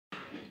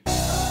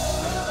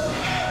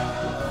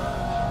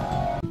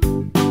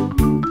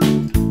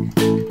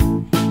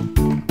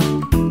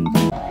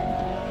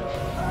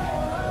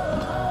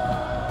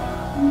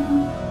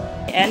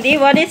Andy,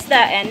 what is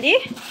that, Andy?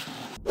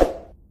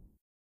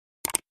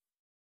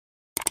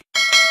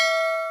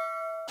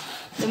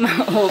 The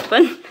mouth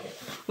open.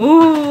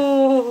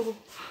 Ooh.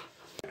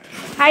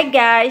 Hi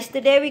guys,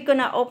 today we're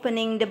gonna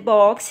opening the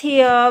box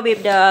here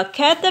with the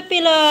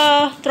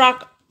Cattepillar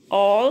truck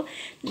all.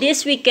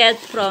 This we get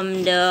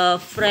from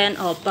the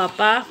friend of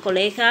Papa,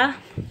 kolega.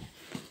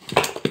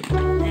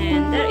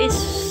 And there is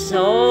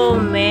so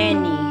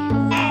many.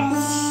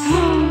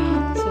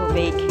 So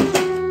big.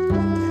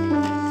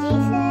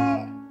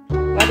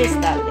 What is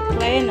that? The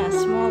clay and a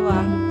small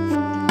one.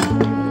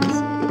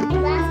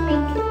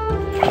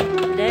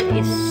 There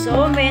is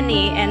so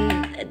many,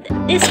 and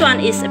this one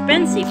is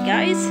expensive,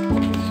 guys,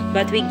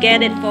 but we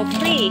get it for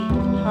free.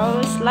 How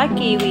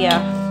lucky we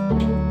are.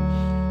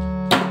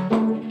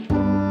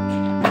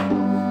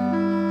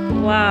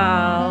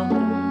 Wow,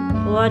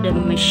 what a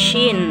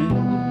machine.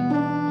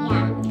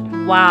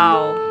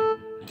 Wow,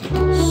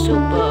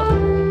 super.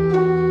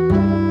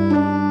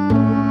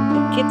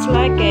 The kids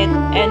like it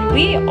and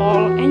we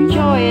all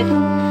enjoy it.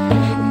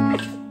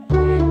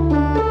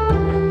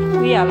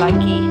 We are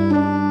lucky.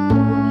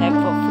 Have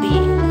for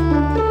free.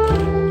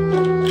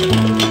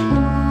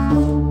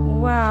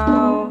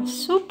 Wow,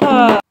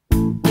 super.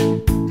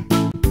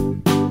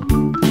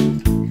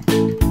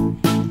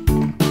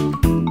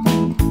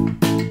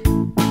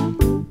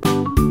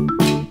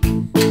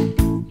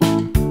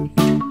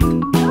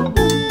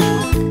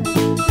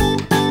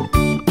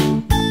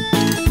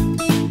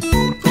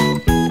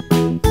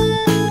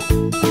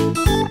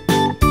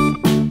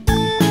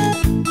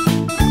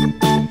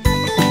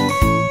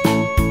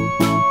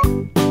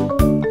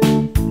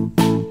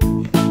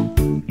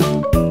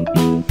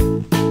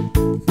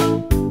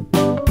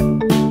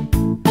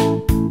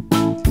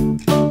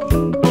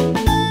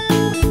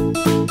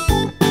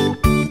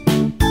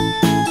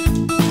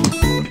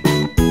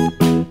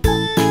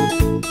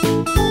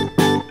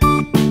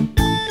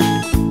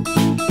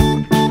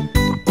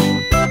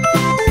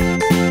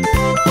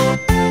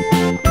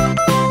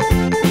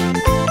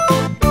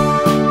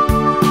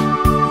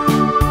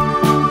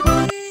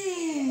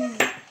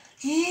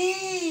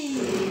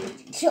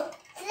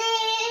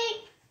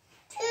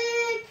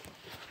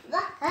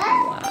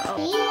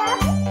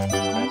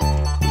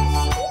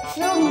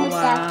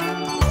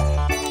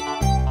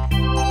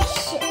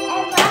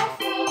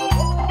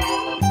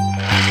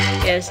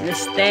 Here's the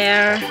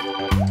stair.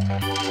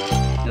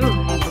 Ooh,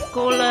 have a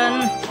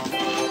colon.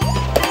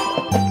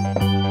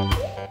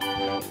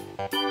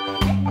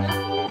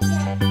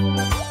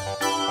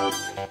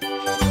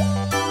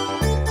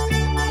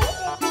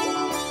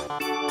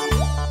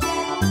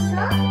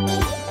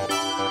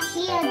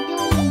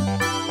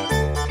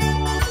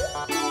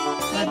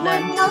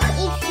 Nog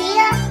iets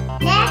hier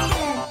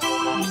leggen.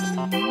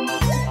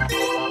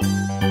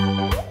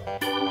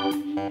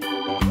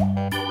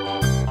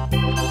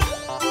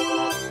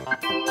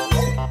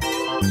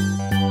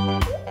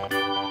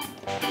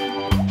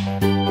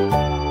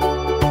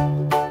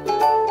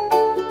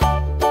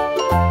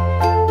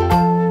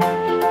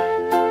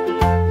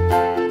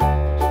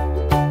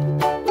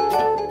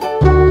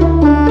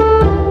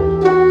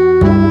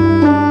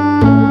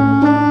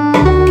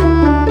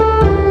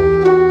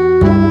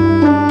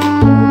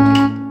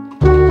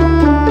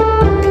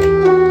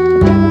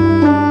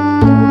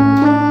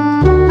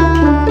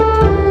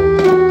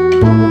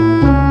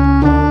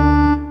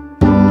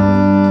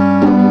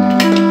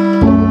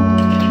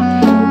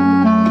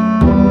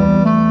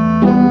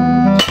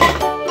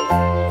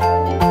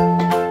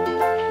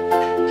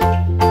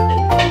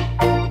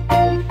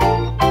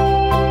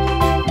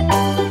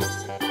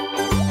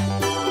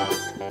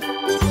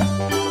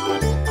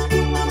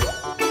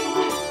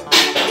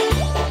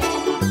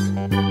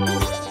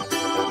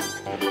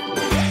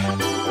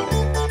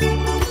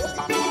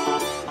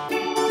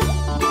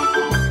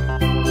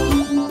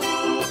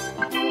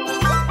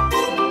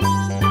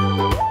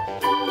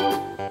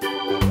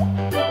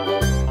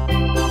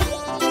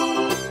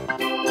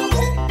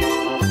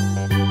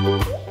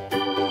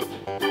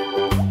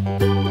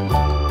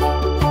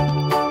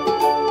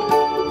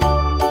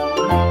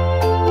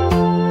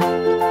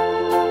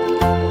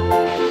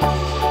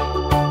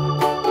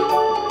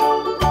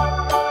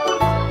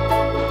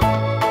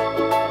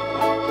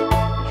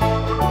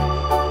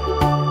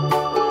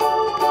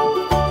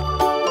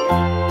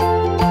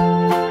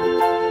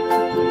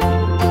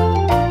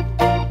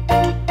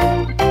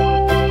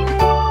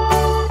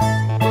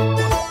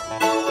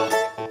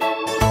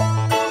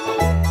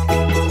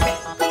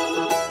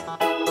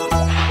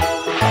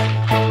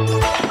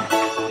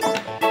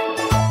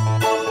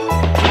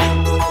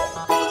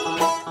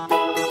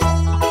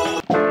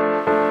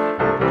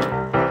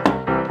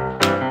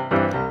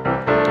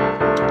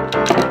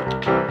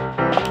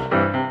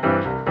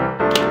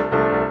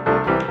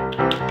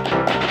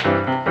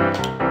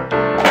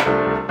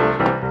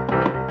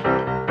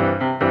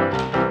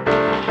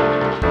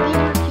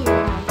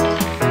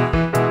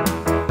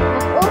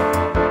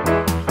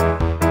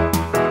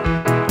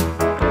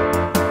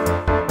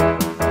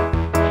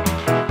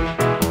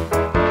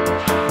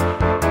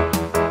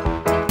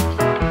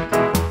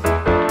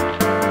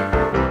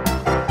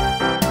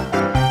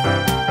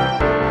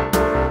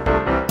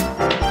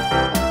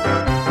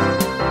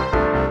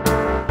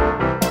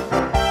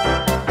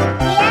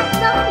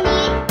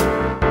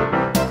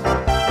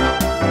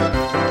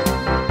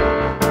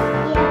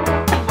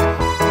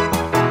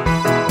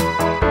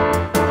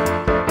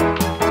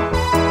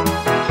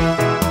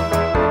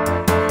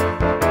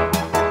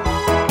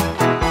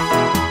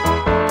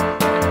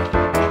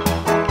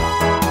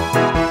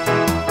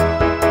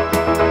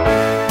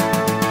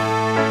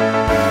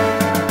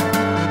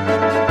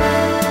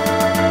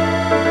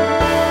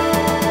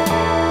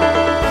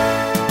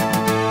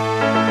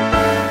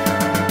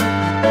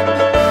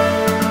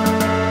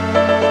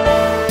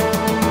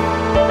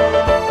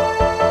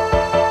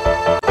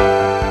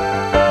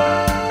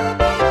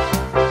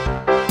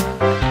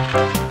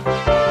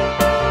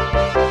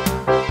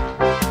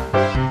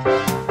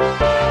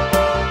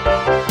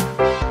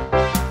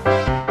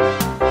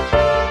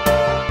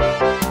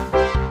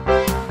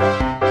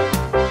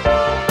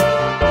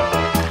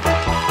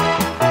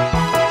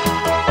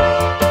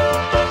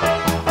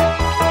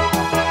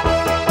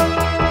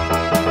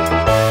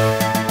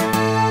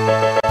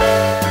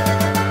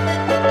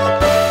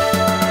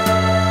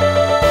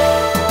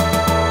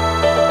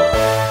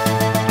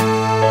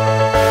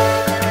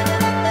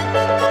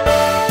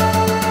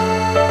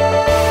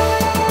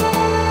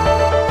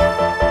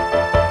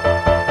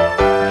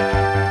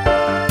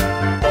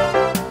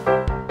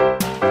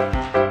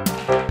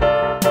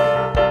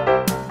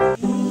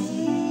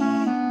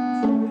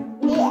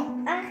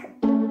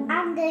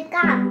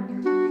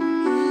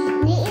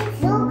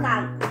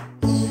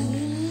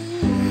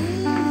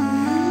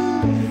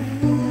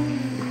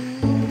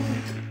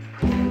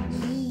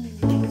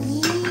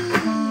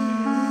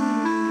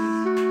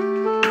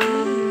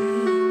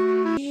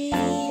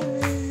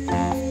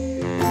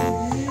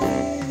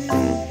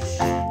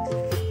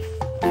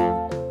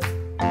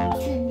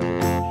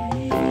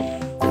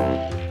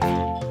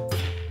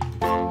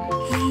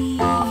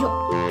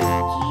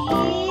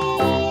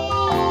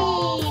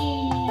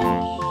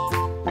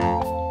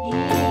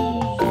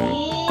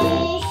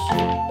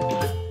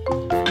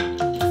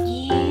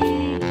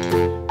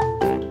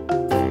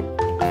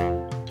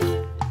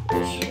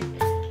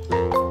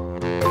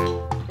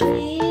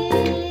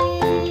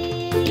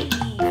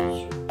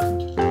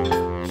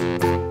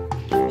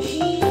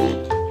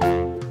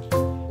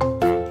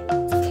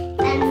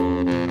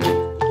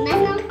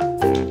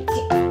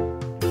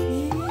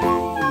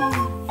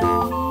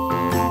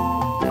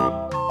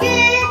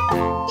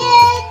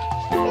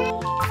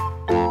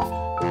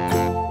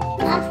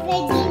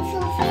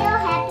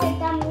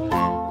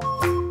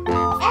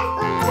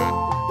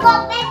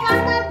 Because